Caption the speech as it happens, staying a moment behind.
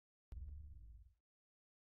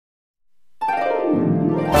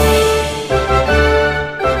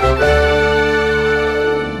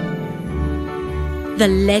The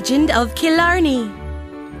Legend of Kilarny.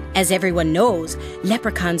 As everyone knows,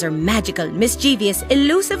 leprechauns are magical, mischievous,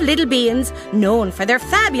 elusive little beings known for their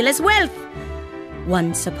fabulous wealth.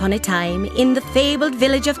 Once upon a time, in the fabled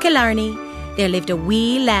village of Kilarny, there lived a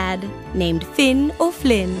wee lad named Finn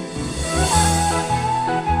O'Flynn.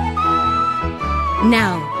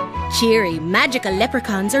 Now, cheery, magical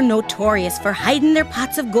leprechauns are notorious for hiding their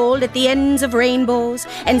pots of gold at the ends of rainbows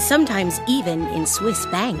and sometimes even in Swiss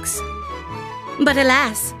banks. But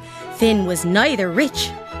alas, Finn was neither rich,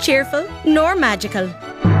 cheerful, nor magical.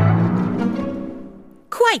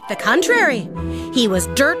 Quite the contrary. He was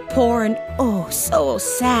dirt poor and oh so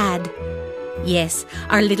sad. Yes,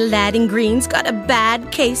 our little lad in green's got a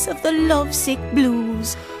bad case of the lovesick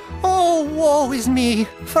blues. Oh, woe is me,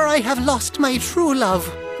 for I have lost my true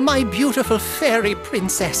love, my beautiful fairy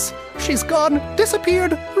princess. She's gone,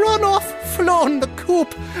 disappeared, run off, flown the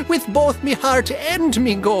coop, with both me heart and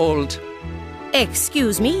me gold.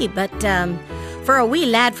 Excuse me, but, for a wee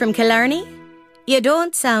lad from Kilarny, you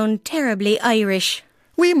don't sound terribly Irish.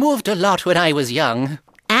 We moved a lot when I was young.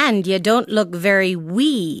 And you don't look very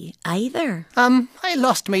wee, either. I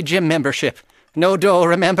lost my gym membership. No dough,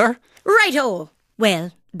 remember? Righto!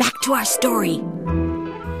 Well, back to our story.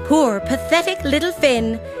 Poor, pathetic little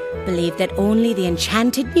Finn believed that only the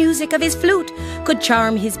enchanted music of his flute could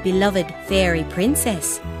charm his beloved fairy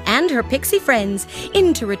princess and her pixie friends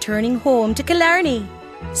into returning home to Kilarny.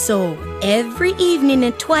 So, every evening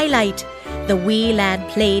at twilight, the wee lad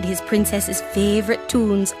played his princess's favourite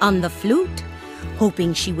tunes on the flute,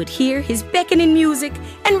 hoping she would hear his beckoning music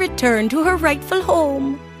and return to her rightful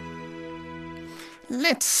home.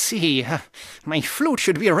 Let's see. My flute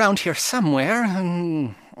should be around here somewhere.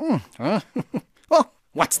 Oh,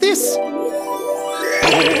 what's this?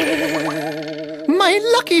 My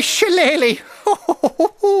lucky shillelagh!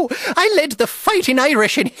 I led the Fighting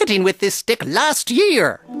Irish in hitting with this stick last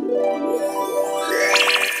year.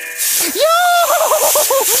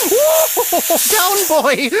 Down,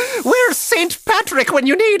 boy! Where's St. Patrick when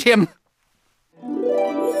you need him?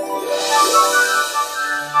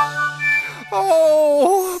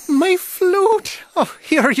 Oh, my flute. Oh,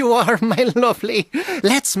 here you are, my lovely.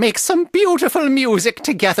 Let's make some beautiful music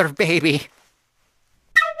together, baby.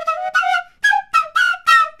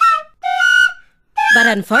 But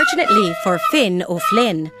unfortunately for Finn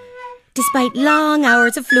O'Flynn, despite long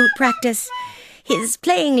hours of flute practice, his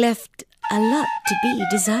playing left a lot to be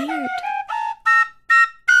desired.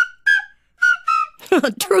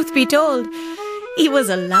 Truth be told, he was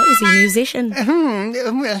a lousy musician.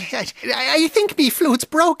 Well, I think me flute's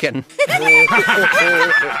broken. Broken?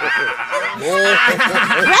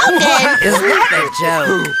 Is that the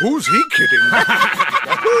joke? Who's he kidding?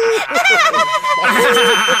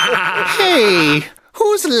 Hey,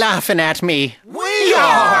 who's laughing at me? We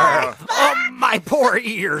are! Oh, my poor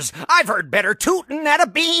ears. I've heard better tootin' at a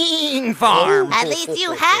bean farm. At least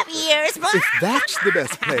you have ears. If that's the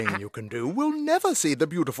best playing you can do, we'll never see the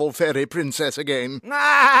beautiful fairy princess again.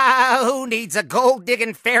 Who needs a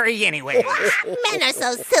gold-digging fairy anyway? Men are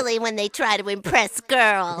so silly when they try to impress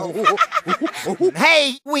girls.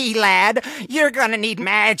 Hey, wee lad, you're gonna need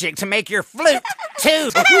magic to make your flute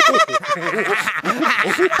toot.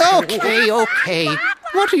 Okay.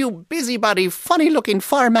 What do you busybody, funny-looking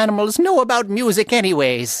farm animals know about music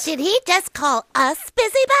anyways? Did he just call us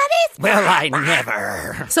busybodies? Well, I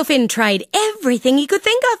never. So Finn tried everything he could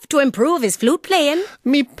think of to improve his flute playing.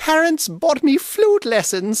 Me parents bought me flute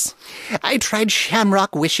lessons. I tried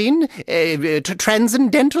shamrock wishing,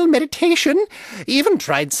 transcendental meditation, even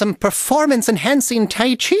tried some performance-enhancing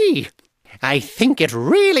Tai Chi. I think it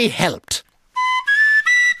really helped.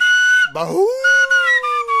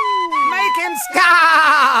 Make him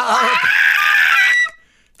stop!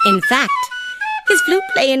 In fact, his flute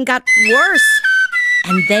playing got worse.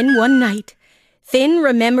 And then one night, Finn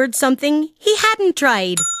remembered something he hadn't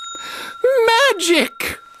tried.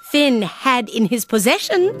 Magic! Finn had in his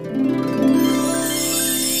possession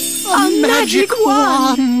a magic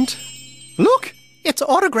wand! Look, it's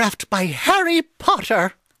autographed by Harry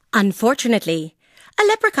Potter. Unfortunately, a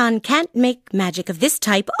leprechaun can't make magic of this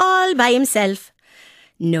type all by himself.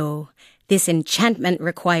 No, this enchantment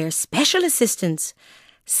requires special assistance.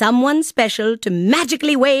 Someone special to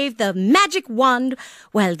magically wave the magic wand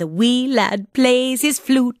while the wee lad plays his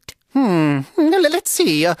flute. Let's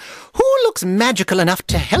see. Who looks magical enough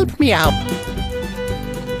to help me out?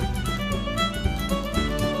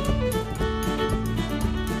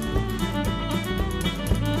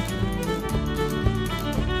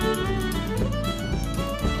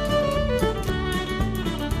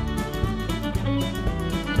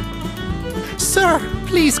 Sir,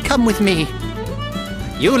 please come with me.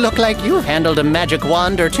 You look like you've handled a magic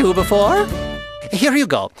wand or two before. Here you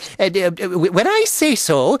go. When I say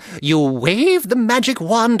so, you wave the magic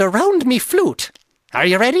wand around me flute. Are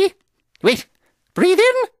you ready? Wait. Breathe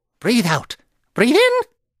in, breathe out. Breathe in,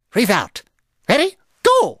 breathe out. Ready?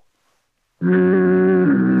 Go!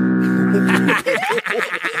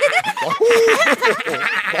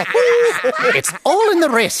 It's all in the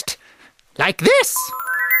wrist. Like this.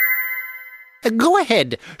 Go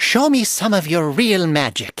ahead. Show me some of your real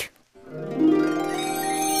magic. Is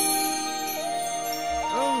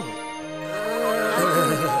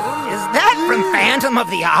that from Phantom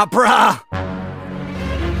of the Opera?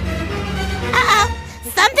 Uh-oh!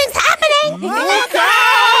 Something's happening! Look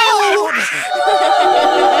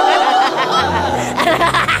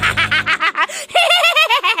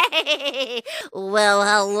Well,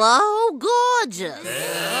 hello, gorgeous.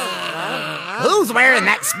 Who's wearing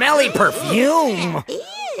that smelly perfume?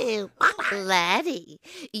 Ew, laddie,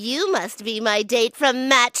 you must be my date from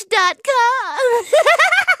Match.com.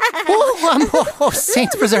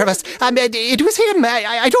 Saints preserve us. It was him.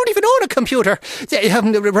 I don't even own a computer.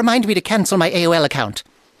 Remind me to cancel my AOL account.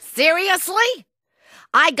 Seriously?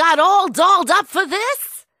 I got all dolled up for this?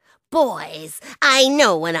 Boys, I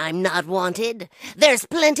know when I'm not wanted. There's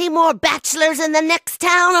plenty more bachelors in the next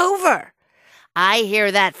town over. I hear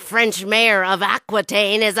that French mayor of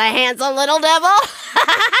Aquitaine is a handsome little devil.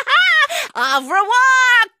 Au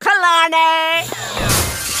revoir, Kilarny.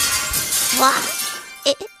 What?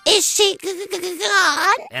 Is she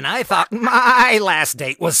gone? And I thought my last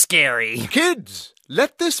date was scary. Kids,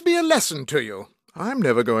 let this be a lesson to you. I'm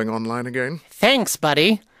never going online again. Thanks,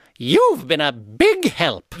 buddy. You've been a big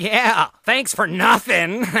help. Yeah, thanks for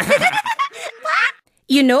nothing.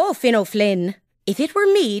 You know, Finn O'Flynn, if it were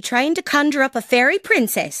me trying to conjure up a fairy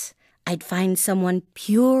princess, I'd find someone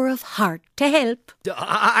pure of heart to help.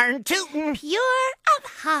 Darn tootin'. Pure of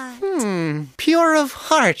heart. Pure of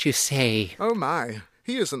heart, you say? Oh my,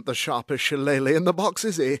 he isn't the sharpest shillelagh in the box,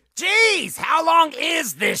 is he? Jeez, how long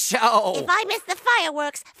is this show? If I miss the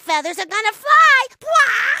fireworks, feathers are gonna fly.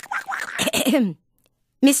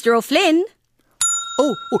 Mr. O'Flynn?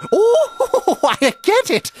 Oh, I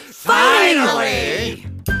get it. Finally!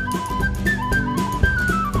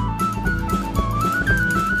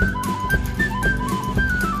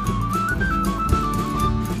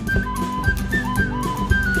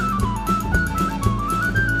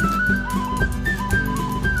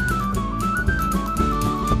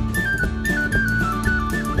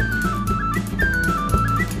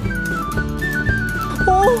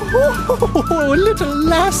 Oh, little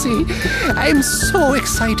lassie, I'm so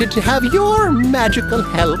excited to have your magical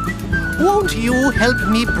help. Won't you help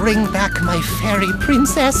me bring back my fairy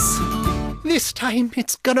princess? This time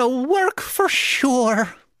it's gonna work for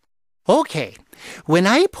sure. Okay, when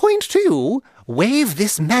I point to you, wave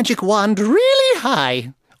this magic wand really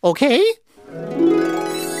high, okay?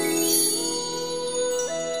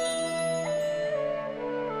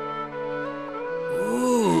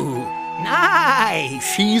 Nice!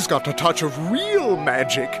 She's got a touch of real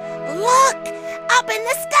magic. Look! Up in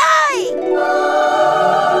the sky!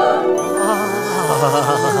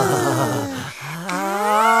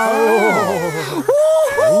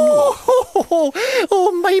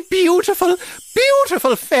 Oh, my beautiful,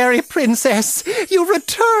 beautiful fairy princess. You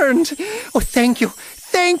returned. Oh, thank you.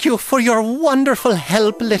 Thank you for your wonderful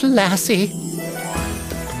help, little lassie.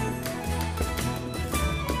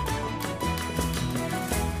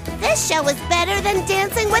 This show is better than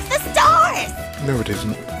Dancing with the Stars! No, it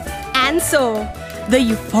isn't. And so, the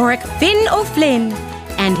euphoric Finn O'Flynn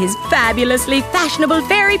and his fabulously fashionable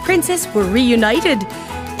fairy princess were reunited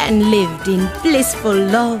and lived in blissful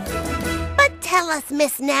love. But tell us,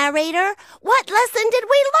 Miss Narrator, what lesson did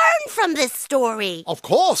we learn from this story? Of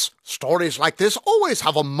course, stories like this always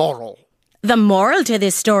have a moral. The moral to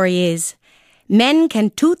this story is, men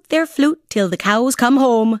can toot their flute till the cows come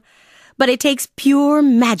home, but it takes pure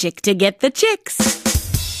magic to get the chicks.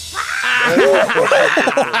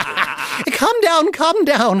 Calm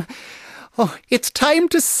down. Oh, it's time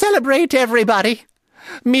to celebrate, everybody.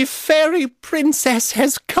 Me fairy princess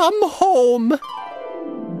has come home.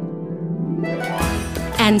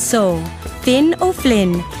 And so, Finn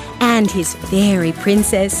O'Flynn and his fairy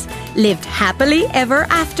princess lived happily ever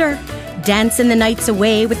after, dancing the nights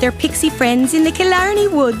away with their pixie friends in the Kilarny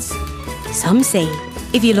woods. Some say,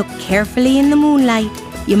 if you look carefully in the moonlight,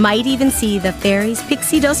 you might even see the fairies'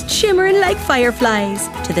 pixie dust shimmering like fireflies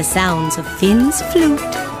to the sounds of Finn's flute.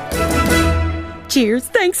 Cheers,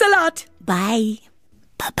 thanks a lot. Bye.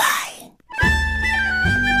 Bye-bye.